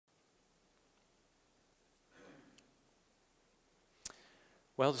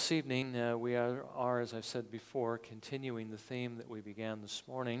Well, this evening we are, as I said before, continuing the theme that we began this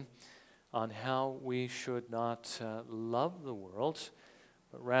morning on how we should not love the world,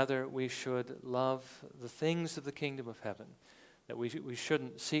 but rather we should love the things of the kingdom of heaven. That we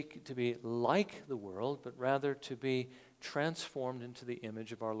shouldn't seek to be like the world, but rather to be transformed into the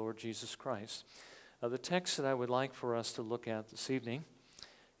image of our Lord Jesus Christ. The text that I would like for us to look at this evening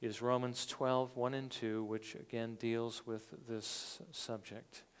is Romans 12, 1 and 2, which again deals with this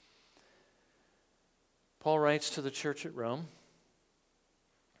subject. Paul writes to the church at Rome,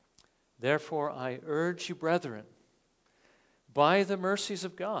 "Therefore I urge you, brethren, by the mercies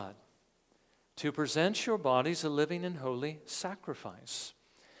of God, to present your bodies a living and holy sacrifice,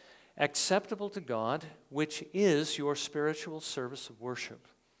 acceptable to God, which is your spiritual service of worship.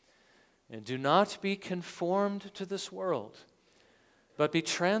 And do not be conformed to this world, but be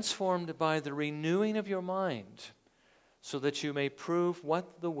transformed by the renewing of your mind, so that you may prove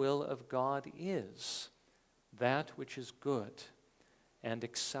what the will of God is, that which is good and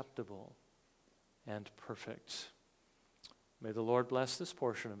acceptable and perfect." May the Lord bless this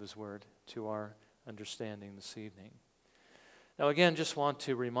portion of His Word to our understanding this evening. Now again, just want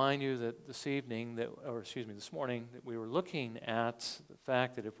to remind you that this morning, that we were looking at the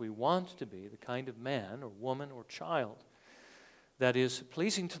fact that if we want to be the kind of man or woman or child that is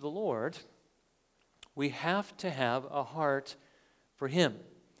pleasing to the Lord, we have to have a heart for Him.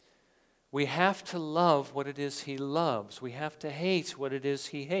 We have to love what it is He loves. We have to hate what it is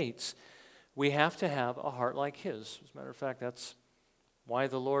He hates. We have to have a heart like His. As a matter of fact, that's why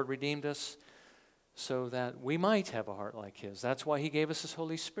the Lord redeemed us, so that we might have a heart like His. That's why He gave us His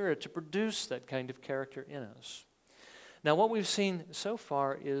Holy Spirit, to produce that kind of character in us. Now, what we've seen so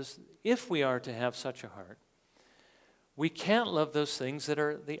far is if we are to have such a heart, we can't love those things that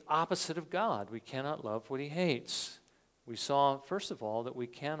are the opposite of God. We cannot love what He hates. We saw, first of all, that we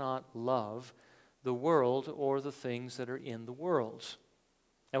cannot love the world or the things that are in the world.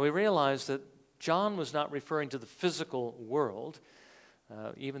 And we realize that John was not referring to the physical world.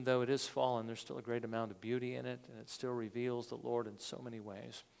 Even though it is fallen, there's still a great amount of beauty in it, and it still reveals the Lord in so many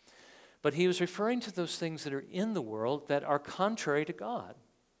ways. But he was referring to those things that are in the world that are contrary to God.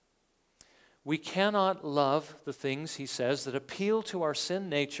 We cannot love the things, he says, that appeal to our sin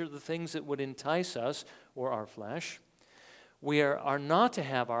nature, the things that would entice us or our flesh. We are not to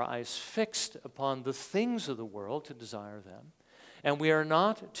have our eyes fixed upon the things of the world to desire them. And we are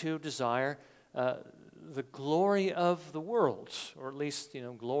not to desire the glory of the world, or at least,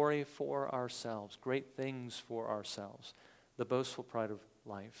 glory for ourselves, great things for ourselves, the boastful pride of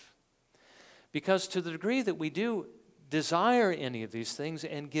life. Because to the degree that we do desire any of these things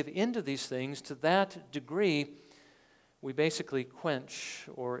and give into these things, to that degree, we basically quench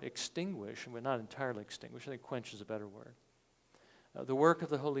or extinguish, and we're not entirely extinguish, I think quench is a better word, the work of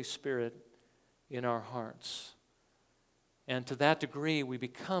the Holy Spirit in our hearts. And to that degree, we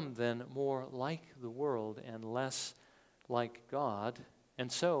become then more like the world and less like God,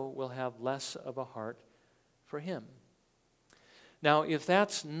 and so we'll have less of a heart for Him. Now, if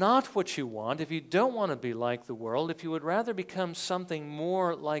that's not what you want, if you don't want to be like the world, if you would rather become something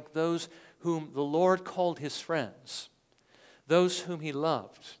more like those whom the Lord called His friends, those whom He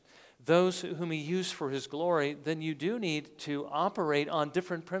loved, those whom He used for His glory, then you do need to operate on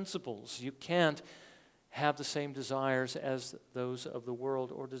different principles. You can't have the same desires as those of the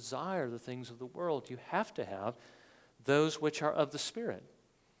world or desire the things of the world. You have to have those which are of the Spirit.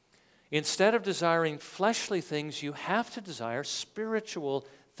 Instead of desiring fleshly things, you have to desire spiritual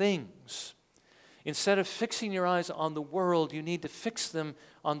things. Instead of fixing your eyes on the world, you need to fix them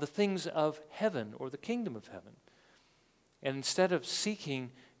on the things of heaven or the kingdom of heaven. And instead of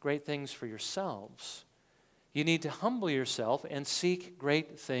seeking great things for yourselves, you need to humble yourself and seek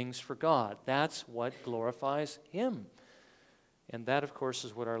great things for God. That's what glorifies Him. And that, of course,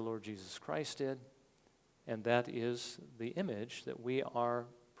 is what our Lord Jesus Christ did. And that is the image that we are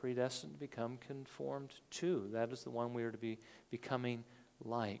predestined to become conformed to. That is the one we are to be becoming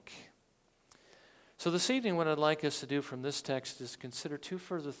like. So this evening, what I'd like us to do from this text is consider two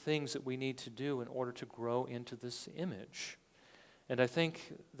further things that we need to do in order to grow into this image. And I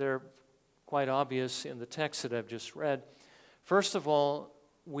think they're quite obvious in the text that I've just read. First of all,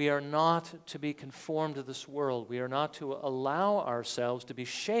 we are not to be conformed to this world. We are not to allow ourselves to be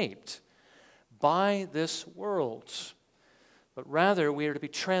shaped by this world, but rather we are to be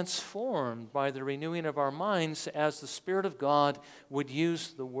transformed by the renewing of our minds as the Spirit of God would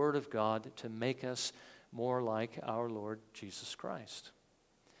use the Word of God to make us more like our Lord Jesus Christ.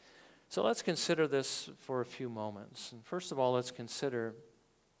 So let's consider this for a few moments. And first of all, let's consider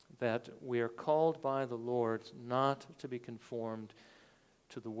that we are called by the Lord not to be conformed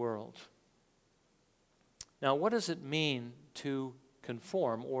to the world. Now, what does it mean to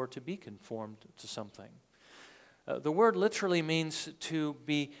conform or to be conformed to something? The word literally means to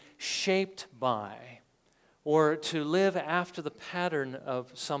be shaped by or to live after the pattern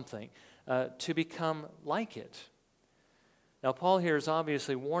of something, to become like it. Now, Paul here is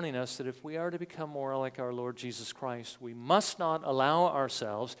obviously warning us that if we are to become more like our Lord Jesus Christ, we must not allow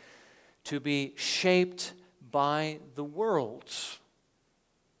ourselves to be shaped by the world.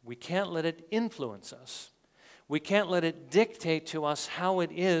 We can't let it influence us. We can't let it dictate to us how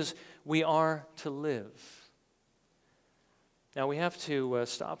it is we are to live. Now, we have to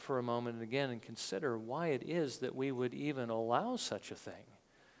stop for a moment again and consider why it is that we would even allow such a thing.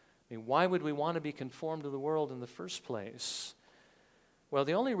 I mean, why would we want to be conformed to the world in the first place? Well,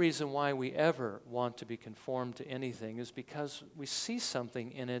 the only reason why we ever want to be conformed to anything is because we see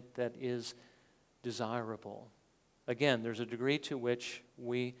something in it that is desirable. Again, there's a degree to which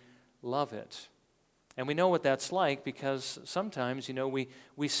we love it. And we know what that's like because sometimes,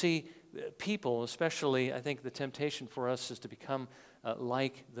 we see people, especially, I think the temptation for us is to become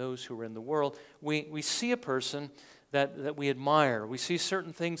like those who are in the world. We see a person that we admire. We see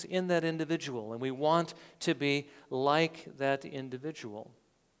certain things in that individual, and we want to be like that individual.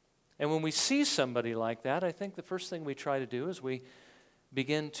 And when we see somebody like that, I think the first thing we try to do is we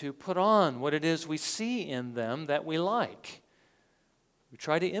begin to put on what it is we see in them that we like. We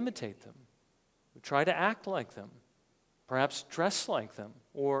try to imitate them. We try to act like them, perhaps dress like them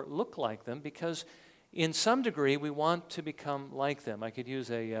or look like them, because in some degree we want to become like them. I could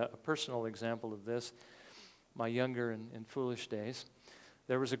use a personal example of this. My younger and foolish days,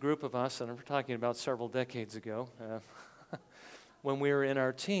 there was a group of us, and I'm talking about several decades ago, when we were in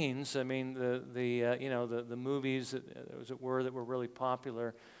our teens. I mean, the movies, as it were, that were really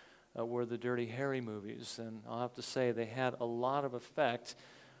popular were the Dirty Harry movies, and I'll have to say they had a lot of effect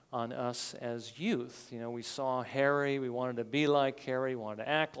on us as youth. We saw Harry, we wanted to be like Harry, wanted to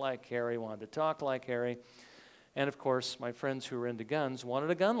act like Harry, wanted to talk like Harry. And of course, my friends who were into guns wanted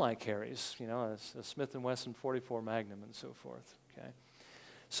a gun like Harry's, a Smith & Wesson 44 Magnum and so forth. Okay,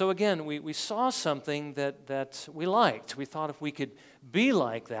 so again, we saw something that we liked. We thought if we could be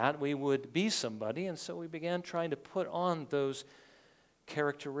like that, we would be somebody, and so we began trying to put on those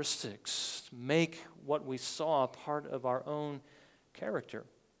characteristics, make what we saw part of our own character.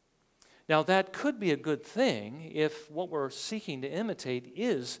 Now, that could be a good thing if what we're seeking to imitate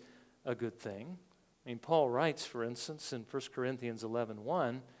is a good thing. I mean, Paul writes, for instance, in 1 Corinthians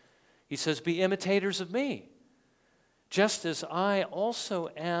 11:1, he says, "Be imitators of me, just as I also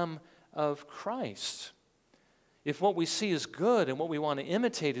am of Christ." If what we see is good and what we want to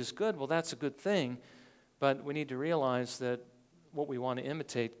imitate is good, well, that's a good thing. But we need to realize that what we want to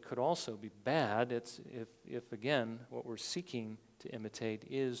imitate could also be bad. It's if again, what we're seeking to imitate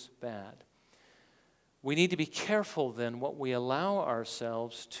is bad. We need to be careful then what we allow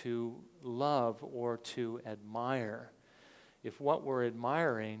ourselves to love or to admire. If what we're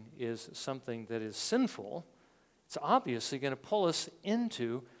admiring is something that is sinful, it's obviously going to pull us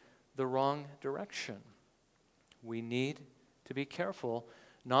into the wrong direction. We need to be careful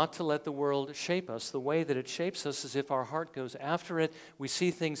not to let the world shape us. The way that it shapes us is if our heart goes after it, we see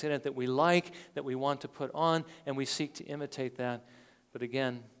things in it that we like, that we want to put on, and we seek to imitate that. But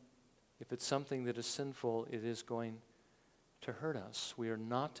again, if it's something that is sinful, it is going to hurt us. We are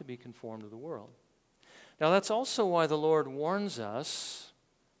not to be conformed to the world. Now, that's also why the Lord warns us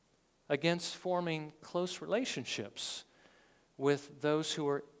against forming close relationships with those who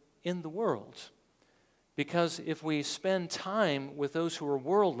are in the world. Because if we spend time with those who are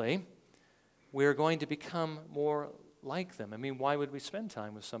worldly, we are going to become more like them. I mean, why would we spend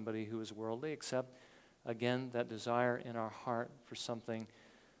time with somebody who is worldly except, again, that desire in our heart for something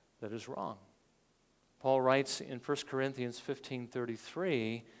that is wrong? Paul writes in 1 Corinthians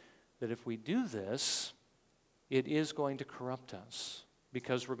 15:33 that if we do this, it is going to corrupt us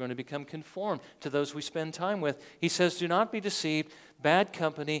because we're going to become conformed to those we spend time with. He says, "Do not be deceived. Bad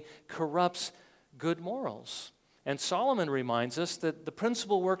company corrupts good morals." And Solomon reminds us that the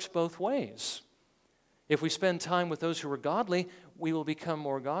principle works both ways. If we spend time with those who are godly, we will become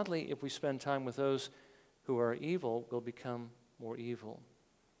more godly. If we spend time with those who are evil, we'll become more evil.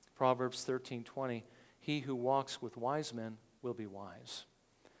 Proverbs 13:20, "He who walks with wise men will be wise,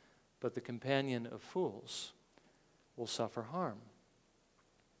 but the companion of fools will suffer harm."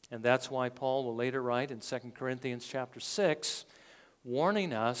 And that's why Paul will later write in 2 Corinthians chapter 6,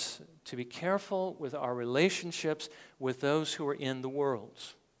 warning us to be careful with our relationships with those who are in the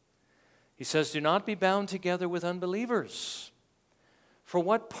world. He says, "Do not be bound together with unbelievers. For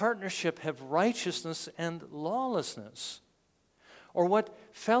what partnership have righteousness and lawlessness? Or what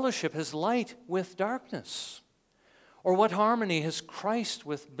fellowship has light with darkness? Or what harmony has Christ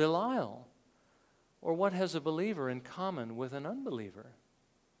with Belial? Or what has a believer in common with an unbeliever?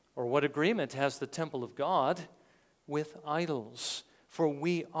 Or what agreement has the temple of God with idols? For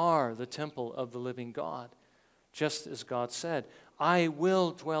we are the temple of the living God. Just as God said, I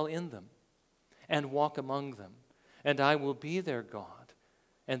will dwell in them and walk among them, and I will be their God,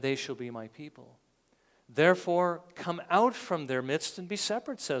 and they shall be my people. Therefore, come out from their midst and be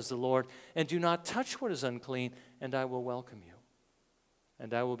separate, says the Lord, and do not touch what is unclean, and I will welcome you.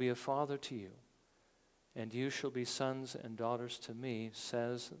 And I will be a father to you, and you shall be sons and daughters to me,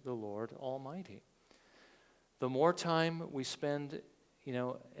 says the Lord Almighty. The more time we spend,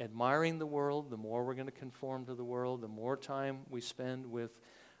 admiring the world, the more we're going to conform to the world. The more time we spend with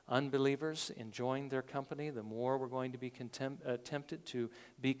unbelievers, enjoying their company, the more we're going to be tempted to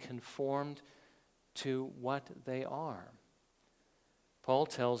be conformed to what they are. Paul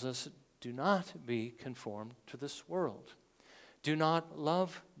tells us, do not be conformed to this world. Do not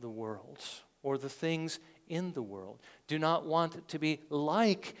love the world or the things in the world. Do not want to be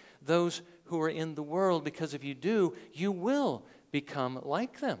like those who are in the world, because if you do, you will become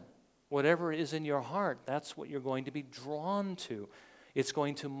like them. Whatever is in your heart, that's what you're going to be drawn to. It's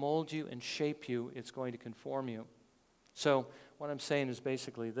going to mold you and shape you. It's going to conform you. So what I'm saying is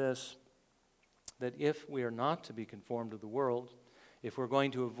basically this, that if we are not to be conformed to the world, if we're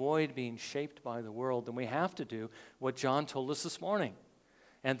going to avoid being shaped by the world, then we have to do what John told us this morning,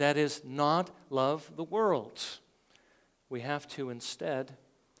 and that is not love the world. We have to instead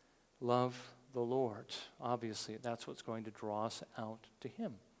love the Lord. Obviously, that's what's going to draw us out to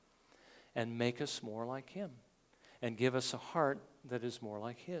Him and make us more like Him and give us a heart that is more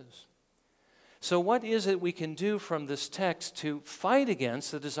like His. So what is it we can do from this text to fight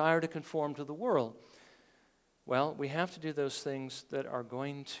against the desire to conform to the world? Well, we have to do those things that are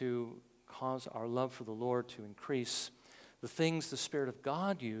going to cause our love for the Lord to increase. The things the Spirit of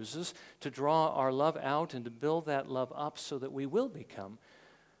God uses to draw our love out and to build that love up so that we will become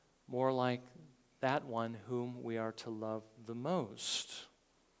more like that one whom we are to love the most.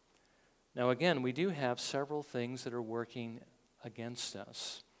 Now again, we do have several things that are working against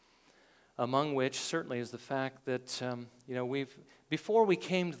us, among which certainly is the fact that before we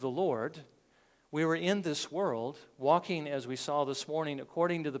came to the Lord, we were in this world, walking, as we saw this morning,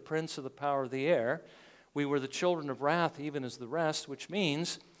 according to the prince of the power of the air. We were the children of wrath, even as the rest, which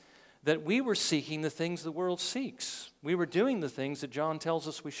means that we were seeking the things the world seeks. We were doing the things that John tells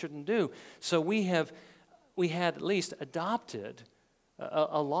us we shouldn't do. So we had at least adopted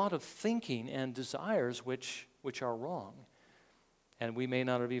a lot of thinking and desires which are wrong. And we may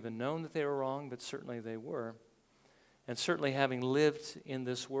not have even known that they were wrong, but certainly they were. And certainly having lived in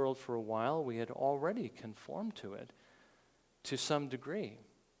this world for a while, we had already conformed to it to some degree.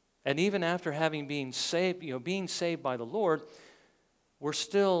 And even after having been saved, being saved by the Lord, we're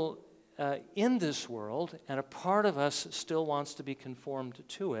still in this world, and a part of us still wants to be conformed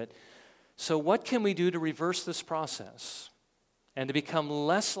to it. So what can we do to reverse this process and to become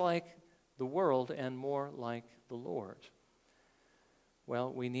less like the world and more like the Lord?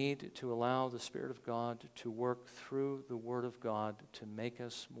 Well, we need to allow the Spirit of God to work through the Word of God to make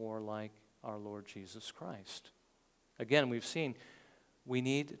us more like our Lord Jesus Christ. Again, we've seen we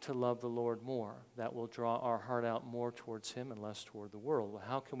need to love the Lord more. That will draw our heart out more towards Him and less toward the world. Well,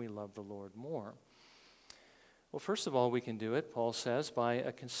 how can we love the Lord more? Well, first of all, we can do it, Paul says, by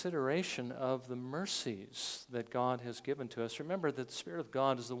a consideration of the mercies that God has given to us. Remember that the Spirit of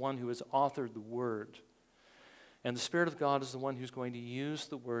God is the one who has authored the Word. And the Spirit of God is the one who's going to use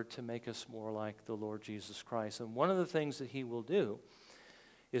the Word to make us more like the Lord Jesus Christ. And one of the things that He will do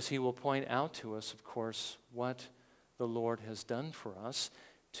is He will point out to us, of course, what the Lord has done for us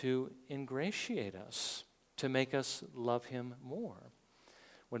to ingratiate us, to make us love Him more.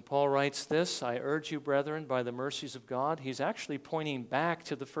 When Paul writes this, I urge you, brethren, by the mercies of God, he's actually pointing back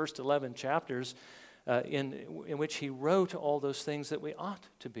to the first 11 chapters in which he wrote all those things that we ought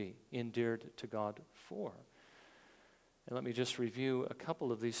to be endeared to God for. And let me just review a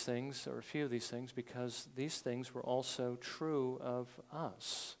couple of these things, or a few of these things, because these things were also true of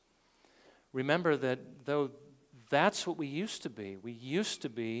us. Remember that though that's what we used to be. We used to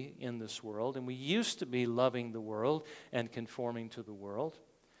be in this world, and we used to be loving the world and conforming to the world.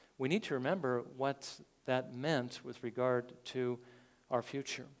 We need to remember what that meant with regard to our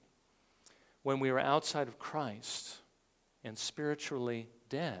future. When we were outside of Christ and spiritually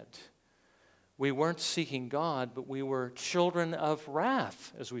dead, we weren't seeking God, but we were children of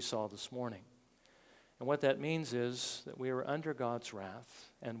wrath, as we saw this morning. And what that means is that we were under God's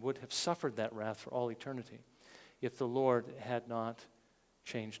wrath and would have suffered that wrath for all eternity if the Lord had not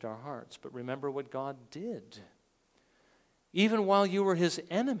changed our hearts. But remember what God did. Even while you were his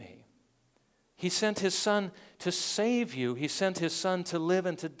enemy, he sent his Son to save you. He sent his Son to live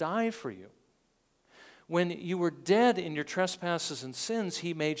and to die for you. When you were dead in your trespasses and sins,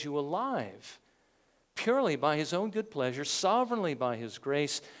 he made you alive. Purely by his own good pleasure, sovereignly by his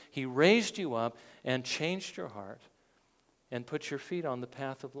grace, he raised you up and changed your heart and put your feet on the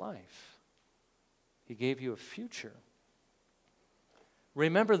path of life. He gave you a future.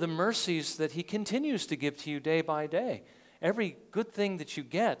 Remember the mercies that he continues to give to you day by day. Every good thing that you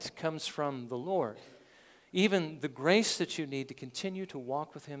get comes from the Lord. Even the grace that you need to continue to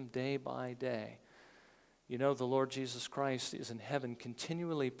walk with him day by day. You know, the Lord Jesus Christ is in heaven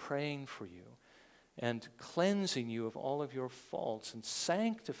continually praying for you and cleansing you of all of your faults and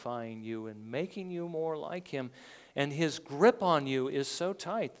sanctifying you and making you more like him. And his grip on you is so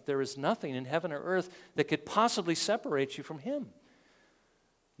tight that there is nothing in heaven or earth that could possibly separate you from him.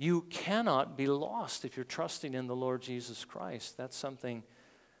 You cannot be lost if you're trusting in the Lord Jesus Christ. That's something,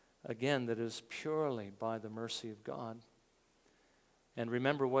 again, that is purely by the mercy of God. And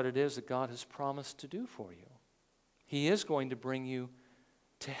remember what it is that God has promised to do for you. He is going to bring you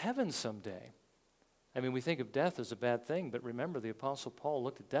to heaven someday. I mean, we think of death as a bad thing, but remember the Apostle Paul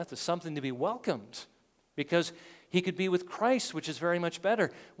looked at death as something to be welcomed because he could be with Christ, which is very much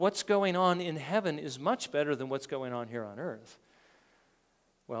better. What's going on in heaven is much better than what's going on here on earth.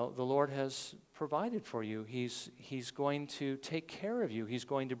 Well, the Lord has provided for you. He's going to take care of you. He's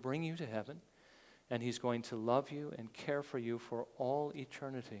going to bring you to heaven, and he's going to love you and care for you for all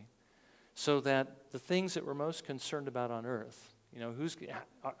eternity, so that the things that we're most concerned about on earth, you know,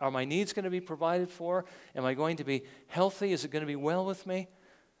 are my needs going to be provided for? Am I going to be healthy? Is it going to be well with me?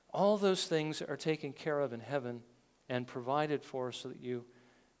 All those things are taken care of in heaven and provided for so that you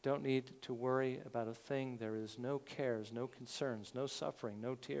don't need to worry about a thing. There is no cares, no concerns, no suffering,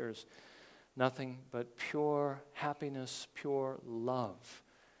 no tears, nothing but pure happiness, pure love,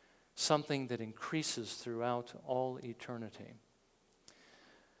 something that increases throughout all eternity.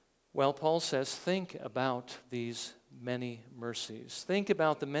 Well, Paul says, think about these many mercies. Think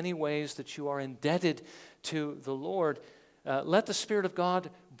about the many ways that you are indebted to the Lord. Let the Spirit of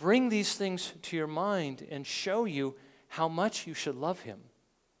God bring these things to your mind and show you how much you should love him,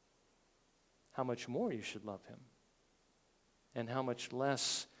 how much more you should love him, and how much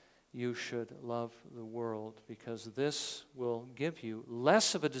less you should love the world, because this will give you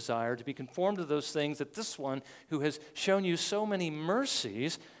less of a desire to be conformed to those things that this one who has shown you so many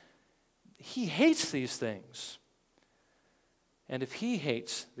mercies, he hates these things. And if he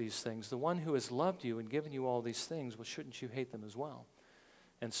hates these things, the one who has loved you and given you all these things, well, shouldn't you hate them as well?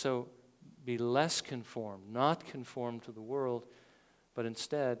 And so be less conformed, not conformed to the world, but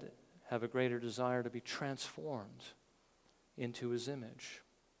instead have a greater desire to be transformed into his image.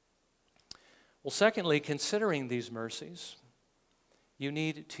 Well, secondly, considering these mercies, you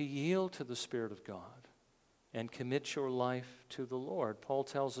need to yield to the Spirit of God and commit your life to the Lord. Paul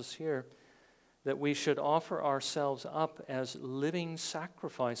tells us here that we should offer ourselves up as living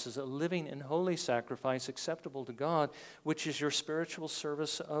sacrifices, a living and holy sacrifice acceptable to God, which is your spiritual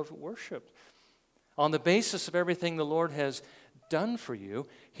service of worship. On the basis of everything the Lord has done for you,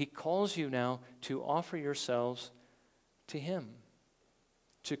 he calls you now to offer yourselves to him,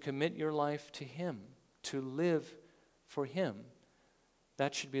 to commit your life to him, to live for him.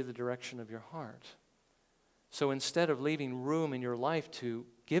 That should be the direction of your heart. So instead of leaving room in your life to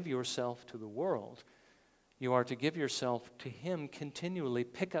give yourself to the world, you are to give yourself to him continually.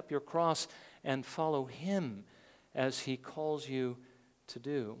 Pick up your cross and follow him as he calls you to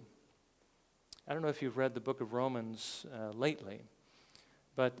do. I don't know if you've read the book of Romans lately,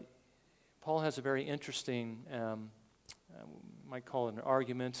 but Paul has a very interesting, might call it an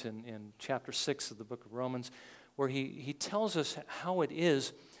argument in chapter 6 of the book of Romans, where he tells us how it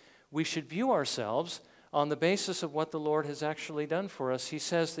is we should view ourselves on the basis of what the Lord has actually done for us. He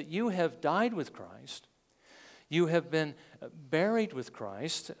says that you have died with Christ. You have been buried with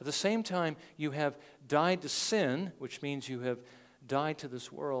Christ. At the same time, you have died to sin, which means you have died to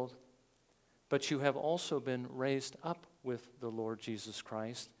this world, but you have also been raised up with the Lord Jesus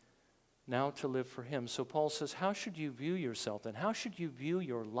Christ, now to live for him. So Paul says, how should you view yourself then? How should you view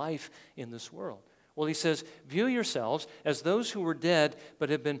your life in this world? Well, he says, view yourselves as those who were dead but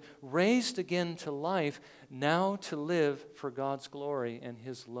have been raised again to life, now to live for God's glory and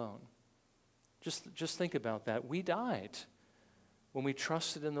his alone. Just think about that. We died when we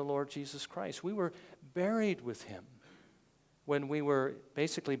trusted in the Lord Jesus Christ. We were buried with him when we were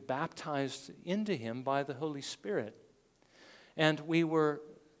basically baptized into him by the Holy Spirit. And we were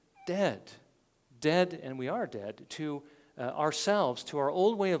dead, dead, and we are dead, to ourselves, to our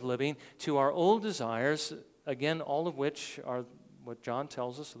old way of living, to our old desires, again, all of which are what John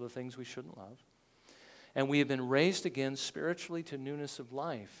tells us are the things we shouldn't love. And we have been raised again spiritually to newness of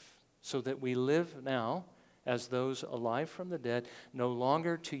life, so that we live now as those alive from the dead, no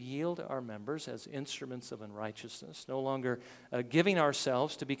longer to yield our members as instruments of unrighteousness, no longer giving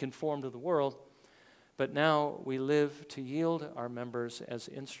ourselves to be conformed to the world, but now we live to yield our members as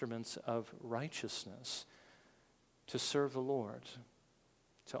instruments of righteousness, to serve the Lord,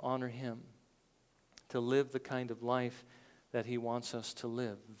 to honor Him, to live the kind of life that He wants us to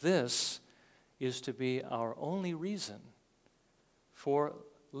live. This is to be our only reason for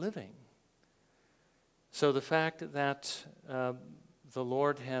living. So the fact that the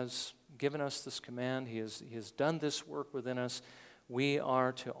Lord has given us this command, He has done this work within us, we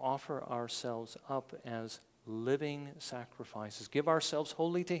are to offer ourselves up as living sacrifices. Give ourselves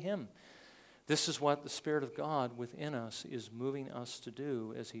wholly to Him. This is what the Spirit of God within us is moving us to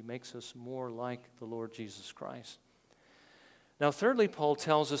do as He makes us more like the Lord Jesus Christ. Now, thirdly, Paul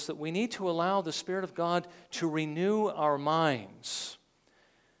tells us that we need to allow the Spirit of God to renew our minds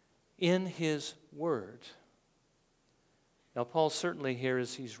in His Word. Now, Paul certainly here,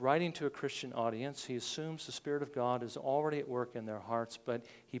 as he's writing to a Christian audience, he assumes the Spirit of God is already at work in their hearts, but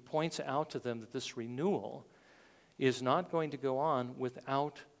he points out to them that this renewal is not going to go on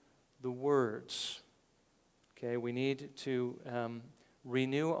without the words. Okay, we need to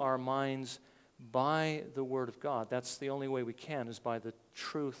renew our minds by the Word of God. That's the only way we can, is by the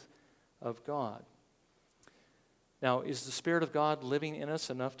truth of God. Now, is the Spirit of God living in us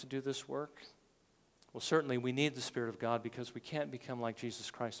enough to do this work? Well, certainly we need the Spirit of God because we can't become like Jesus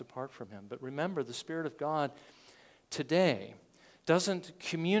Christ apart from Him. But remember, the Spirit of God today doesn't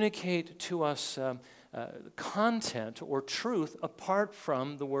communicate to us content or truth apart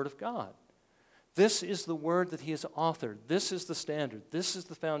from the Word of God. This is the Word that He has authored. This is the standard. This is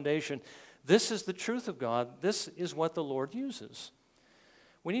the foundation. This is the truth of God. This is what the Lord uses.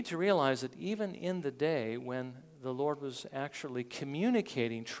 We need to realize that even in the day when the Lord was actually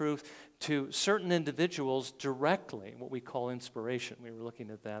communicating truth to certain individuals directly, what we call inspiration. We were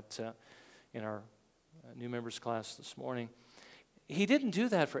looking at that in our new members class this morning. He didn't do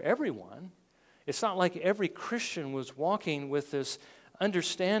that for everyone. It's not like every Christian was walking with this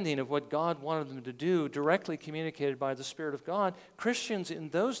understanding of what God wanted them to do, directly communicated by the Spirit of God. Christians in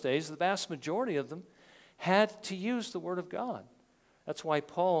those days, the vast majority of them, had to use the Word of God. That's why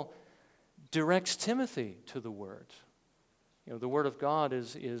Paul directs Timothy to the Word. You know, the Word of God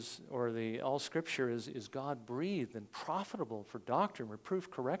all Scripture is God-breathed and profitable for doctrine,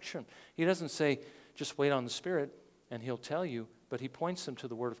 reproof, correction. He doesn't say, just wait on the Spirit and He'll tell you, but he points them to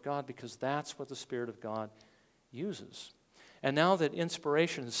the Word of God because that's what the Spirit of God uses. And now that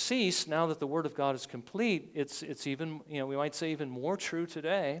inspiration has ceased, now that the Word of God is complete, it's even, we might say even more true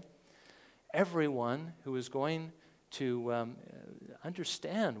today. Everyone who is going to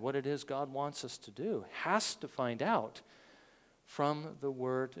understand what it is God wants us to do has to find out from the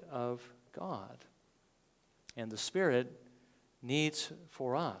Word of God. And the Spirit needs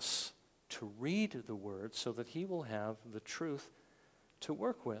for us to read the Word so that He will have the truth to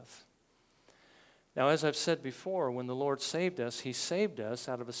work with. Now, as I've said before, when the Lord saved us, He saved us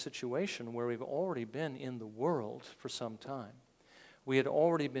out of a situation where we've already been in the world for some time. We had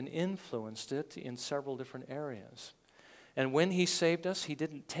already been influenced it in several different areas. And when He saved us, He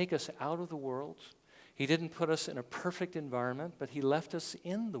didn't take us out of the world. He didn't put us in a perfect environment, but He left us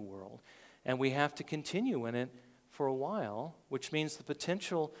in the world. And we have to continue in it for a while, which means the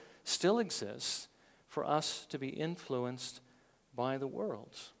potential still exists for us to be influenced by the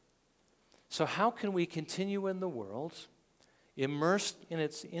world. So how can we continue in the world, immersed in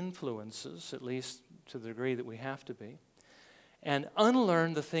its influences, at least to the degree that we have to be, and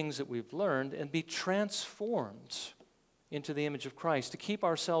unlearn the things that we've learned and be transformed into the image of Christ, to keep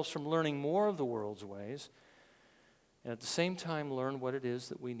ourselves from learning more of the world's ways, and at the same time learn what it is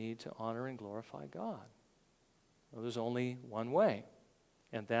that we need to honor and glorify God? Well, there's only one way,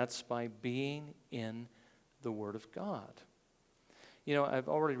 and that's by being in the Word of God. You know, I've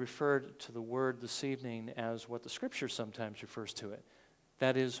already referred to the Word this evening as what the Scripture sometimes refers to it.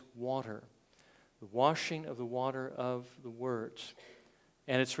 That is water, the washing of the water of the Word.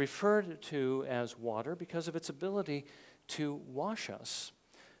 And it's referred to as water because of its ability to wash us,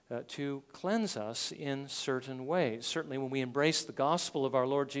 to cleanse us in certain ways. Certainly when we embrace the gospel of our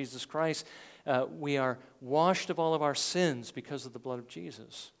Lord Jesus Christ, we are washed of all of our sins because of the blood of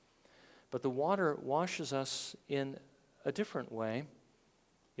Jesus. But the water washes us in a different way.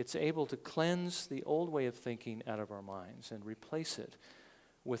 It's able to cleanse the old way of thinking out of our minds and replace it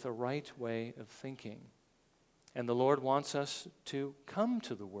with a right way of thinking. And the Lord wants us to come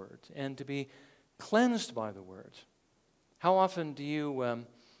to the Word and to be cleansed by the Word. How often do you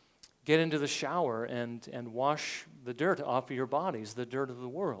get into the shower and wash the dirt off of your bodies, the dirt of the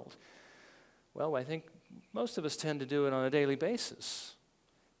world? Well, I think most of us tend to do it on a daily basis.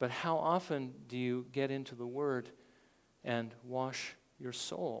 But how often do you get into the Word and wash your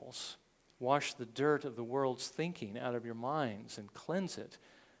souls? Wash the dirt of the world's thinking out of your minds and cleanse it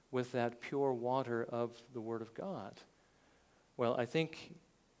with that pure water of the Word of God. Well, I think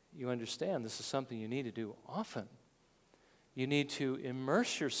you understand this is something you need to do often. You need to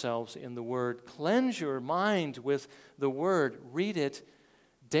immerse yourselves in the Word, cleanse your mind with the Word, read it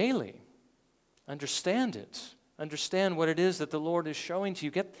daily, understand it, understand what it is that the Lord is showing to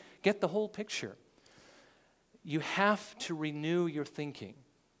you. Get the whole picture. You have to renew your thinking,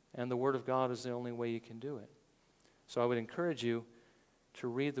 and the Word of God is the only way you can do it. So I would encourage you to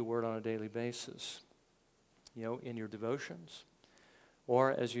read the Word on a daily basis, in your devotions.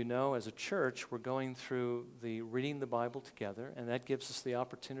 Or, as you know, as a church, we're going through the reading the Bible together, and that gives us the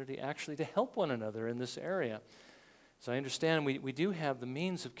opportunity actually to help one another in this area. As I understand, we do have the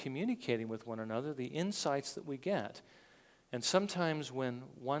means of communicating with one another, the insights that we get. And sometimes when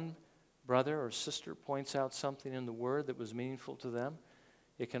one brother or sister points out something in the Word that was meaningful to them,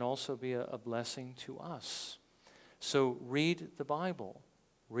 it can also be a blessing to us. So read the Bible.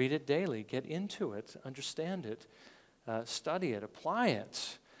 Read it daily. Get into it. Understand it. Study it. Apply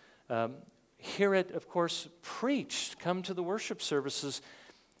it. Hear it, of course, preached. Come to the worship services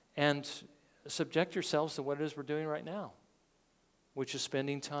and subject yourselves to what it is we're doing right now, which is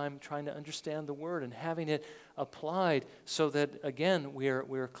spending time trying to understand the Word and having it applied so that, again, we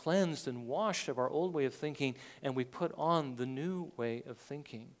are cleansed and washed of our old way of thinking and we put on the new way of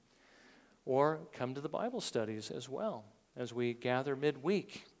thinking. Or come to the Bible studies as well. As we gather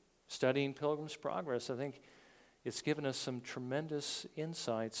midweek, studying Pilgrim's Progress, I think it's given us some tremendous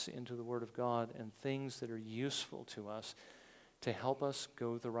insights into the Word of God and things that are useful to us to help us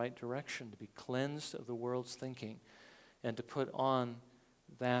go the right direction, to be cleansed of the world's thinking, and to put on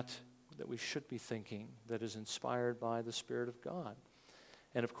that we should be thinking that is inspired by the Spirit of God.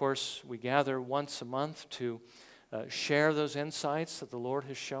 And of course, we gather once a month to share those insights that the Lord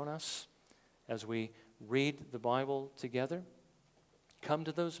has shown us as we read the Bible together. Come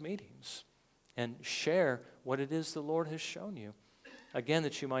to those meetings and share what it is the Lord has shown you. Again,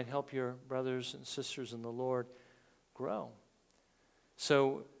 that you might help your brothers and sisters in the Lord grow.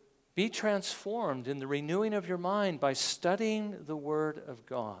 So be transformed in the renewing of your mind by studying the Word of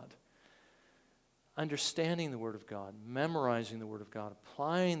God, understanding the Word of God, memorizing the Word of God,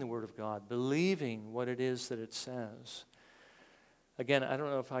 applying the Word of God, believing what it is that it says. Again, I don't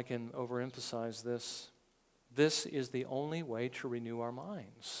know if I can overemphasize this. This is the only way to renew our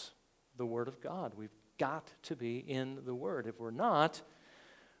minds, the Word of God. We've got to be in the Word. If we're not,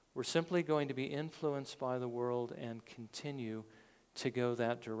 we're simply going to be influenced by the world and continue to go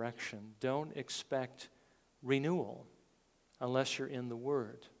that direction. Don't expect renewal unless you're in the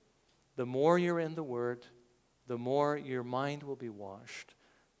Word. The more you're in the Word, the more your mind will be washed,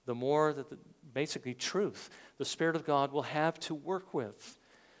 the more that basically truth, the Spirit of God will have to work with,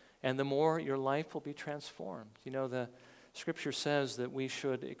 and the more your life will be transformed. You know, the Scripture says that we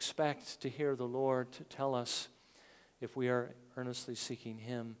should expect to hear the Lord to tell us, if we are earnestly seeking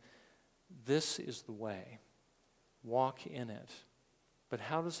Him, this is the way. Walk in it. But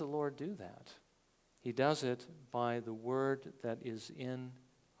how does the Lord do that? He does it by the Word that is in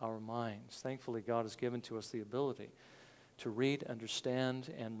our minds. Thankfully, God has given to us the ability to read,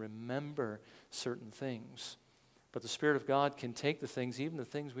 understand, and remember certain things. But the Spirit of God can take the things, even the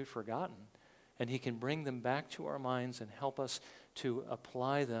things we've forgotten, and He can bring them back to our minds and help us to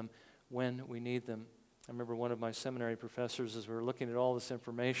apply them when we need them. I remember one of my seminary professors, as we were looking at all this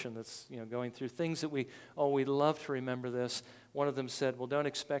information that's going through things that we'd love to remember this. One of them said, well, don't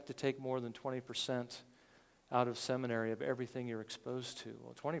expect to take more than 20% out of seminary of everything you're exposed to.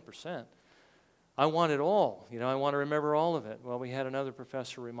 Well, 20%? I want it all. I want to remember all of it. Well, we had another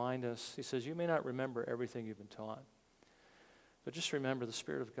professor remind us. He says, you may not remember everything you've been taught, but just remember the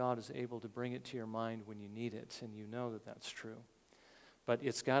Spirit of God is able to bring it to your mind when you need it, and you know that that's true. But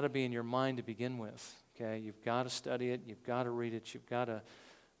it's got to be in your mind to begin with, okay? You've got to study it. You've got to read it. You've got to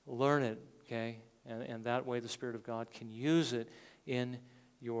learn it, okay? And that way the Spirit of God can use it in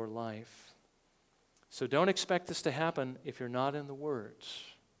your life. So don't expect this to happen if you're not in the words.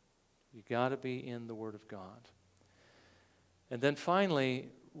 You've got to be in the Word of God. And then finally,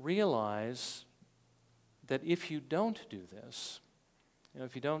 realize that if you don't do this,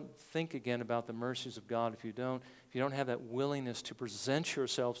 If you don't think again about the mercies of God, if you don't have that willingness to present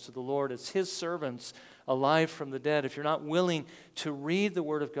yourselves to the Lord as His servants alive from the dead, if you're not willing to read the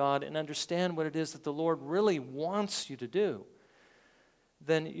Word of God and understand what it is that the Lord really wants you to do,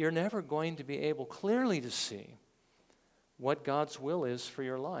 then you're never going to be able clearly to see what God's will is for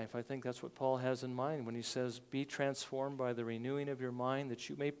your life. I think that's what Paul has in mind when he says, be transformed by the renewing of your mind, that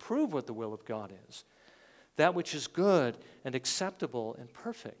you may prove what the will of God is, that which is good and acceptable and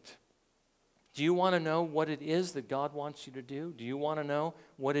perfect. Do you want to know what it is that God wants you to do? Do you want to know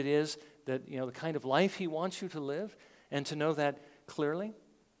what it is that, the kind of life He wants you to live, and to know that clearly?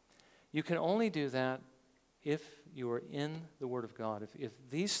 You can only do that if you are in the Word of God. If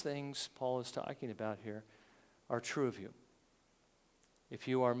these things Paul is talking about here are true of you, if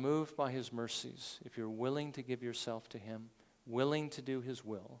you are moved by His mercies, if you're willing to give yourself to Him, willing to do His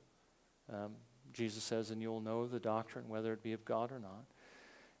will, Jesus says, and you'll know the doctrine, whether it be of God or not.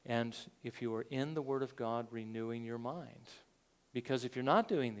 And if you are in the Word of God, renewing your mind. Because if you're not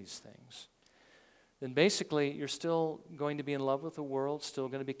doing these things, then basically you're still going to be in love with the world, still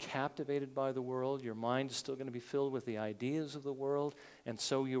going to be captivated by the world. Your mind is still going to be filled with the ideas of the world, and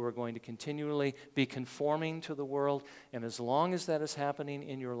so you are going to continually be conforming to the world. And as long as that is happening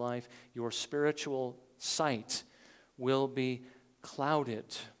in your life, your spiritual sight will be clouded,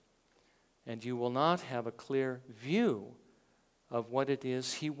 and you will not have a clear view of what it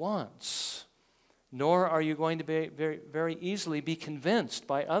is He wants. Nor are you going to be very easily be convinced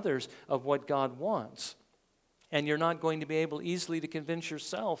by others of what God wants. And you're not going to be able easily to convince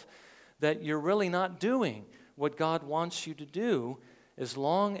yourself that you're really not doing what God wants you to do, as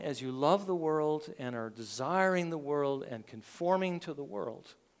long as you love the world and are desiring the world and conforming to the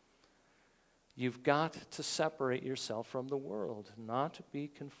world. You've got to separate yourself from the world, not be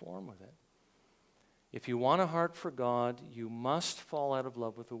conformed with it. If you want a heart for God, you must fall out of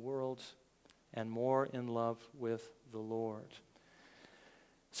love with the world and more in love with the Lord.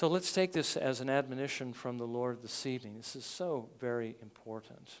 So let's take this as an admonition from the Lord this evening. This is so very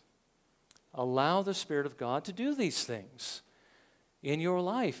important. Allow the Spirit of God to do these things in your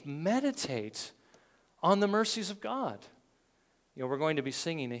life. Meditate on the mercies of God. We're going to be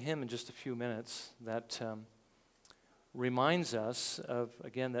singing a hymn in just a few minutes that reminds us of,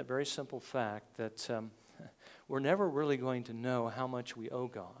 again, that very simple fact that we're never really going to know how much we owe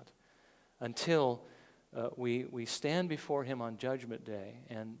God until we stand before Him on Judgment Day,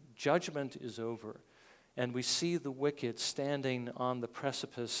 and judgment is over, and we see the wicked standing on the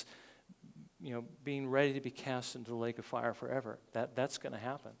precipice, being ready to be cast into the lake of fire forever. That's going to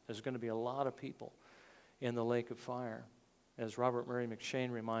happen. There's going to be a lot of people in the lake of fire. As Robert Murray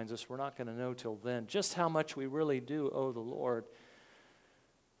McShane reminds us, we're not going to know till then just how much we really do owe the Lord.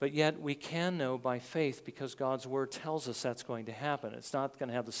 But yet we can know by faith, because God's Word tells us that's going to happen. It's not going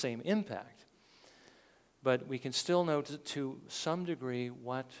to have the same impact. But we can still know to some degree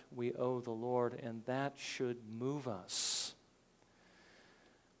what we owe the Lord, and that should move us.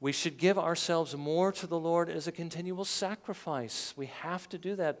 We should give ourselves more to the Lord as a continual sacrifice. We have to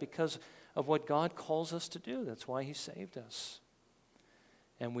do that because of what God calls us to do. That's why He saved us.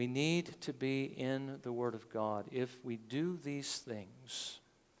 And we need to be in the Word of God. If we do these things,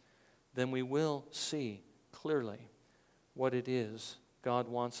 then we will see clearly what it is God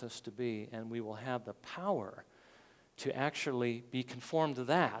wants us to be, and we will have the power to actually be conformed to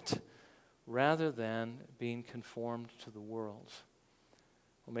that rather than being conformed to the world.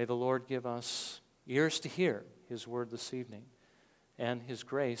 Well, may the Lord give us ears to hear His word this evening and His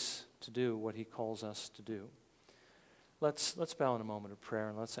grace to do what He calls us to do. Let's bow in a moment of prayer,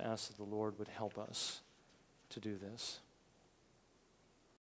 and let's ask that the Lord would help us to do this.